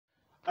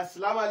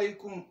Assalamu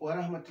alaikum wa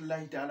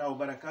rahmatullahi ta'ala wa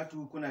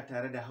barakatuhu. Kuna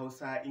tare da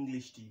Hausa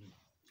English TV.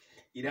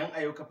 Idan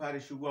a yau ka fara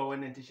shigowa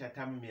wannan tasha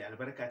ta mai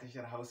albarka,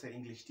 tashar Hausa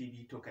English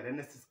TV, to ka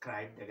danna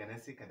subscribe, daga nan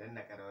sai ka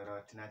danna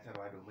ƙararrawar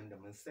tunatarwa domin da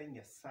mun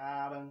sanya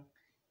sabon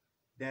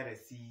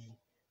darasi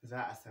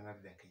za a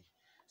sanar da kai.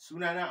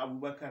 Sunana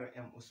Abubakar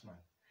M. Usman.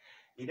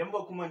 Idan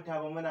ba ku manta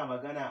ba, muna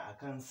magana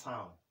akan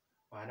sound,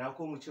 ma'ana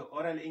ko mu ce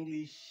oral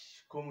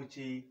English, ko mu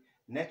ce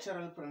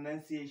natural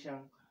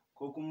pronunciation,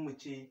 ko kuma mu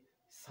ce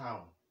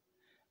sound.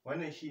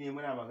 Wannan shine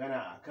muna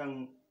magana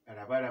akan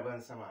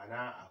rabe-raben sa,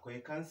 ma'ana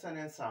akwai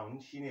consonant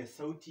sound shine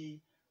sauti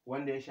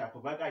wanda ya shafi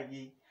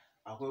baƙaƙe,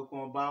 akwai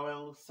kuma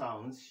vowel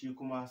sounds shi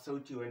kuma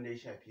sauti wanda ya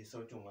shafi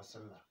sautin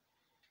wasalla.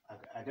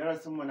 A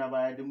darasin mu na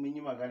baya duk mun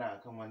yi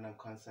magana akan wannan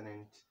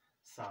consonant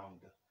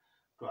sound.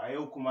 To a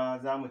yau kuma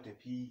za mu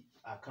tafi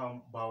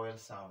akan vowel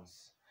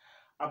sounds.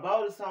 A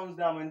vowel sounds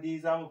daman dai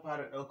za mu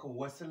fara ɗaukar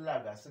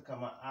wasalla ga su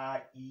kamar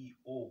a, i,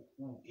 o,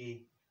 u,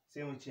 e.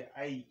 Sai mu ce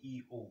ai,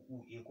 i, o,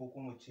 u, e, ko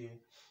kuma mu ce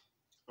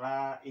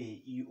a, e,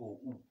 i, o,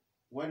 u.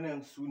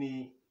 Wannan su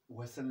ne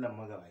wasallan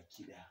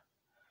magabaki ɗaya.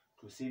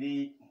 To sai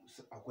dai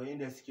akwai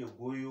inda suke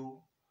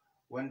goyo,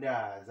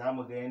 wanda za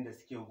mu ga yadda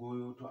suke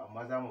goyo, to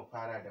amma za mu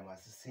fara da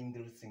masu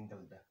single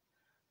da.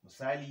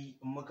 Misali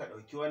in muka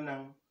ɗauki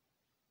wannan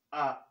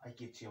a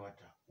ake ce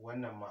mata,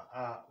 wannan ma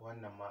a,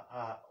 wannan ma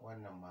a,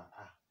 wannan ma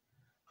a.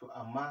 To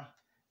amma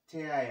ta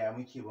yaya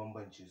muke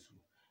bambance su?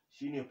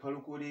 Shine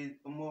farko dai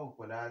in muka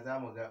kula za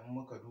mu ga, in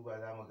muka duba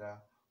za mu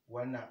ga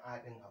wannan a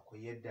ɗin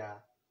akwai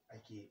yadda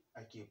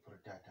ake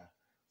furtata,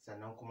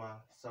 sannan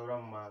kuma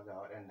sauran ma ga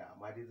waɗanda,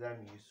 amma dai za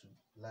mu yi su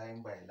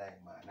line by line,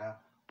 ma'ana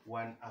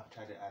one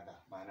after the other,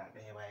 ma'ana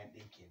ɗaya bayan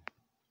ɗaya kenan.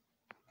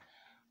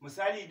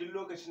 Misali duk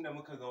lokacin da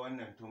muka ga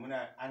wannan to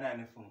ana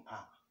nufin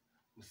a.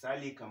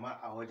 Misali kamar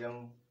a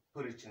wajen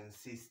furcin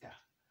sister,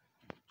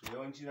 to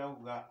yawanci za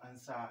ku ga an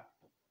sa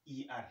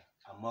er,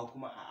 amma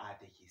kuma a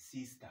take,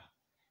 sister,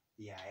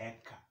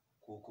 yayarka,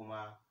 ko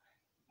kuma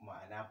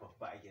ma'ana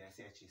babba a gida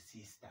sai a ce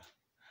sister.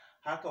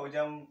 Haka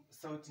wajen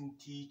sautin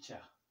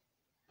teacher,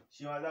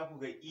 shi ma za ku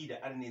ga i da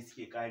r ne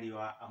suke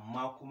karewa,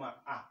 amma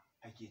kuma a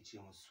ake ce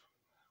musu.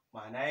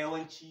 Ma'ana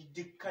yawanci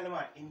duk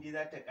kalma inda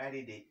za ta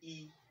kare da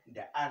i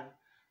da r,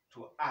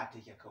 to a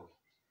take kawai.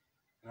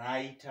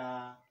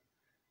 Writer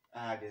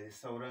da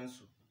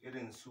sauransu,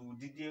 irin su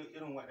duk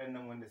irin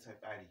waɗannan wanda suka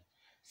kare.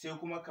 Sai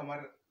kuma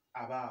kamar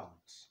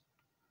about,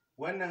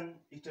 wannan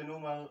ita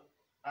normal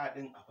a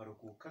ɗin a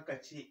farko, kaka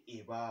ce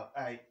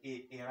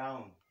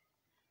around,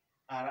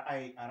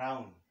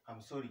 around,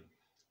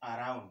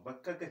 ba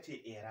kaka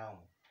ce around.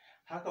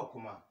 Haka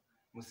kuma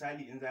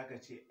misali in zaka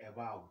ce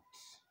about,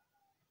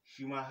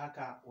 shi ma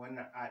haka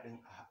wannan a ɗin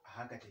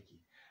haka take.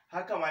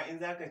 Haka ma in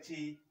zaka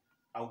ce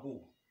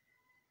ago,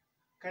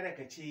 kada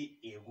ka ce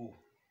ego,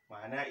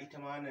 ma'ana ita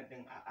ma wannan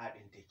ɗin a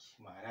ɗin take,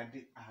 ma'ana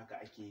duk a haka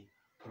ake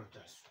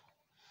furta su.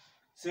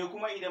 Sai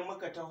kuma idan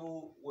muka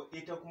taho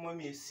ita kuma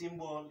mai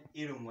symbol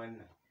irin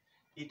wannan,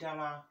 ita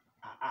ma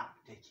a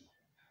take.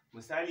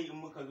 Misali in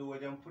muka zo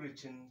wajen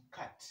furcin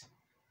cut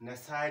na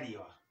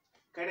sarewa,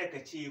 kada ka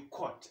ce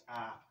cut,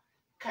 a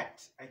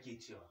cut ake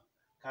cewa.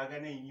 Kaga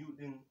nan u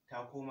ɗin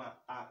ta koma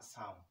a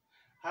sound.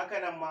 Haka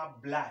nan ma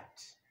blood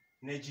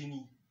na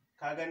jini,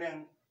 kaga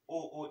nan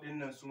o ɗin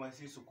nan su ma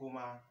sai su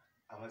koma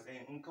a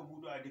matsayin, in ka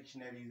buɗo a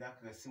dictionary za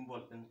ka ga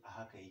symbol ɗin a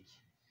haka yake,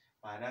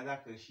 ma'ana za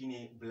ka ga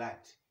shine blood,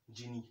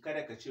 jini,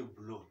 kada ka ce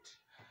blood.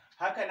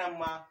 Haka nan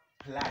ma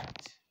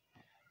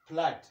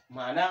flood,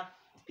 ma'ana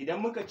idan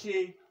muka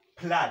ce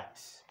flood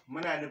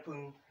muna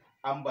nufin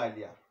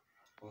ambaliya.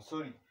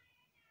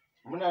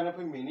 Muna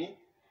nufin mene?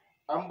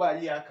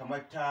 Ambaliya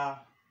kamar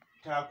ta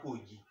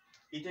kogi,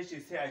 ita ce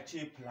sai a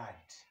ce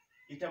flood.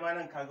 Ita ma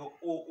nan kaga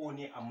o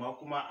ne, amma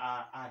kuma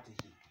a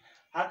take.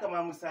 Haka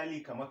ma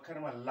misali kamar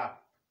kalmar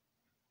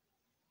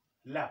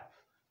lap,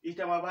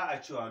 ita ma ba a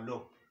cewa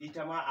love,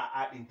 ita ma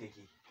a ɗin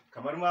take.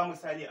 Kamar ma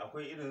misali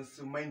akwai irin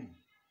su money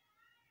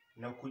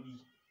na kuɗi,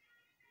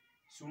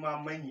 su ma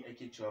money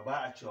ake cewa, ba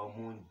a cewa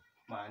money,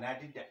 ma'ana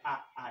duk da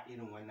a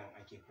irin wannan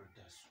ake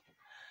furta su.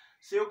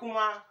 Sai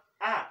kuma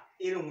a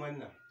irin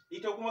wannan,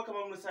 ita kuma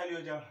kamar misali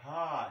wajen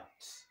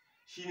heart,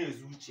 shine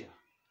zuciya,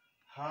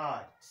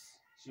 heart,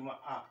 shi ma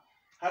a.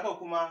 Haka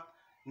kuma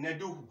na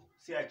duhu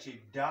sai a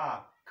ce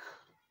dark.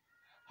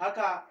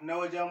 Haka na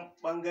wajen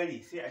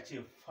ɓangare sai a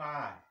ce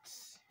fat,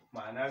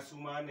 ma'ana su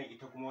ma wannan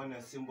ita kuma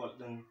wannan symbol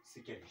ɗin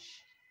suke da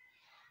shi.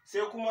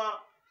 Sai kuma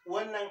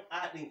wannan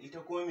a ɗin ita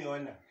kuma mai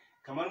wannan,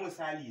 kamar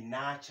misali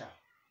nature,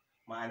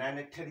 ma'ana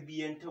na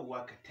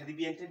tarbiyyantarwa, ka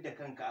tarbiyyantar da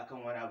kanka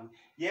akan wani abu,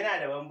 yana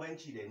da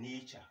bambanci da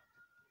nature.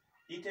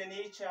 Ita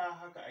nature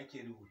haka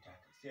ake rubuta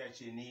ta, sai a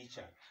ce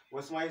nature.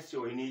 Wasu ma su ce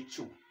wai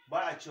nature, ba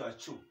a cewa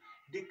cu.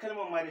 Duk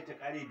kalmar ma da ta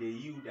kare da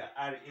u da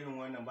r irin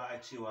wannan ba a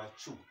cewa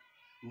cu.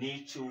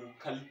 Nature,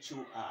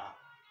 culture, a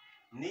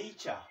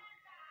nature,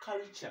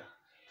 culture.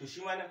 To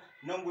shi ma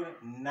nan gurin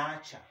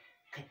nature,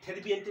 ka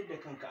tarbiyyantar da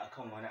kanka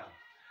akan wani abu.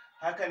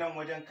 Haka nan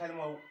wajen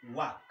kalmar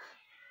work,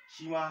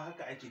 shi ma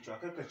haka ake cewa,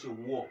 kar ka ce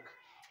work,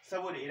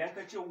 saboda idan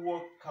ka ce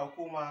work ka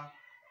koma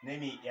na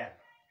mai yan,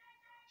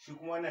 shi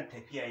kuma wannan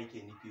tafiya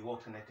yake nufi,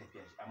 walk na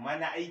tafiya, amma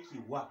na aiki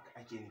work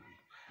ake nufi.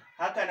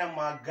 Haka nan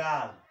ma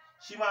girl,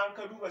 shi ma an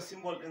ka duba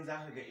symbol din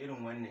zaka ga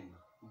irin wannan ne.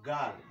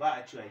 Girl ba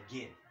a cewa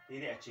girl, sai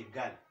dai a ce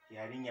girl,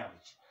 yarinya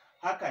mace.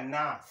 Haka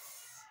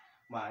nurse,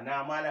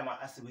 ma'ana malama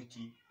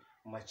asibiti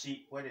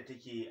mace wadda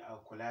take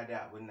kula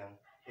da abin nan,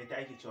 ita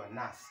ake cewa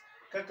nurse.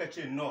 Kaka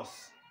ce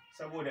nurse,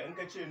 saboda in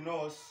ka ce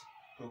nurse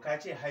to ka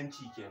ce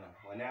hanci kenan,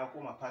 wani ya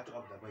koma part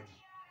of the body.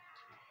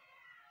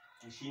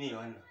 Shine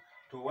wannan.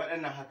 To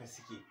waɗannan haka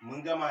suke.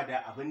 Mun gama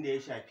da abin da ya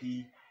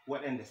shafi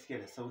waɗanda suke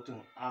da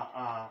sautin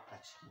a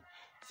ciki.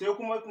 Sai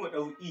kuma mu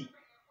ɗau i,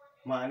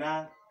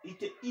 ma'ana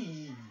ita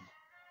i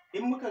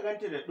in muka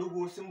ganta da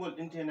ɗigo symbol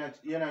ɗinta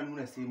yana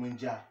nuna sai mun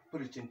ja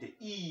furcinta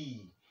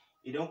i.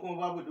 Idan kuma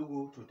babu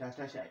ɗigo to ta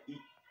tashi a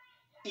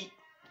i.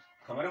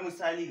 Kamar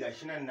misali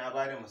gashi nan na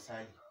bada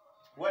misali.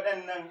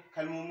 Waɗannan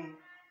kalmomin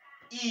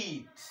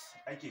eat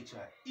ake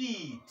cewa,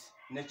 eat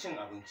na cin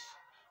abinci.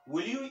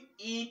 Will you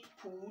eat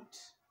food?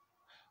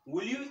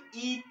 Will you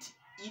eat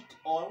it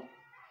all?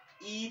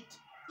 Eat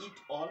it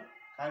all.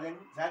 Ka gani?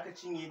 Zaka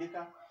cinye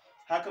duka?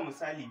 Haka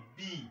misali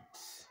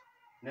beat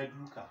na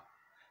duka.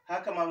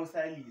 Haka ma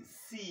misali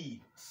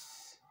seat,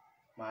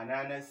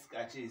 ma'ana na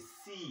a ce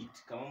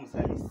seat, kamar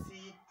misali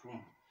seat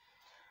room.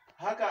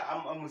 Haka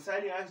a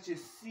misali aka ce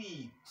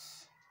seat,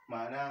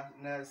 ma'ana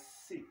na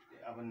sit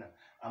abin nan,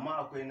 amma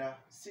akwai na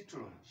sit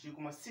room, shi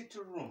kuma sit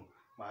room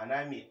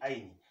ma'ana mai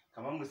aini.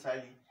 Kamar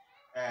misali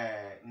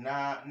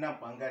na nan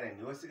ɓangaren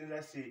ne, wasu in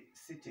za su yi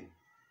sitting,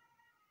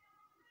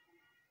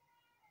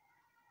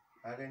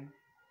 ka gani?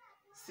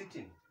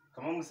 Sitting.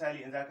 Kamar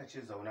misali in za ka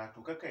ce zauna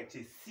to kaka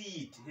ce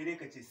sit, sai dai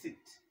ka ce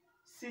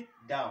sit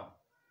down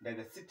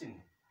daga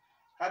sitting.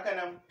 Haka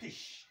nan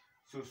fish,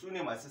 so su ne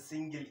masu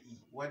single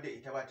e wadda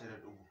ita ba ta da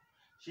ɗigo,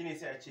 shine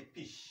sai a ce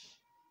fish.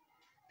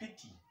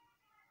 Pity,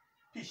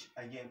 fish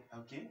again.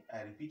 Okay,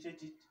 I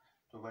repeated it.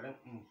 To bari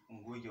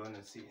in goge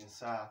wannan sai in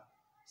sa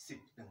sit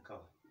ɗin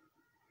kawai.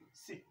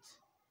 Sit,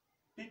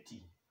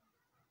 pity,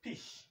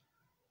 fish,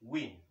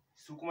 win.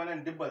 Su kuma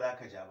nan duk ba za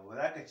ka ja ba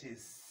za ka ce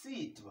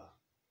sit ba.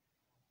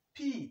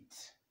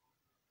 Pit,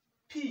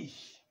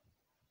 fish,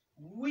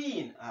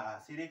 win.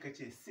 Sai dai ka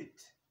ce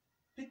sit,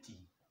 pity,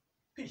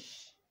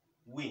 fish,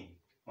 win.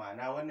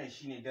 Ma'ana wannan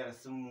shine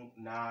darasinmu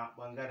na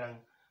ɓangaren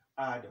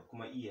a da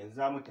kuma i. Yanzu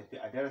za mu tafi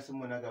a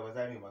darasinmu na gaba,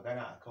 za mu yi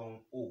magana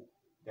akan o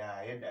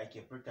da yadda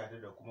ake furta ta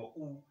da kuma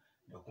u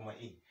da kuma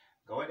e.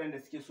 Ga waɗanda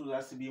suke so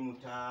za su bi mu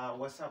ta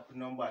WhatsApp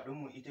number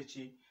ɗinmu ita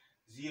ce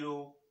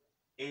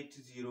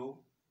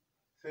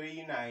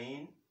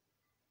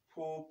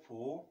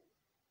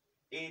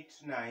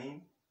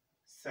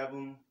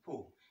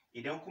 08039448974.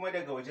 Idan kuma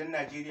daga wajen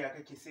Najeriya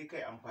kake sai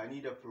kai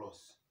amfani da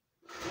plus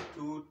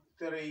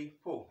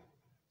 234,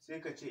 sai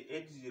ka ce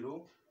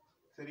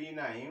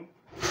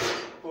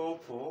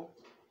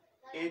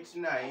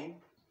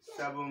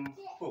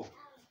 8039448974.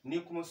 Ni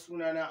kuma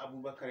sunana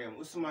Abubakar M.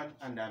 Usman,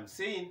 and I'm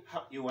saying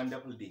have a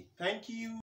wonderful day. Thank you.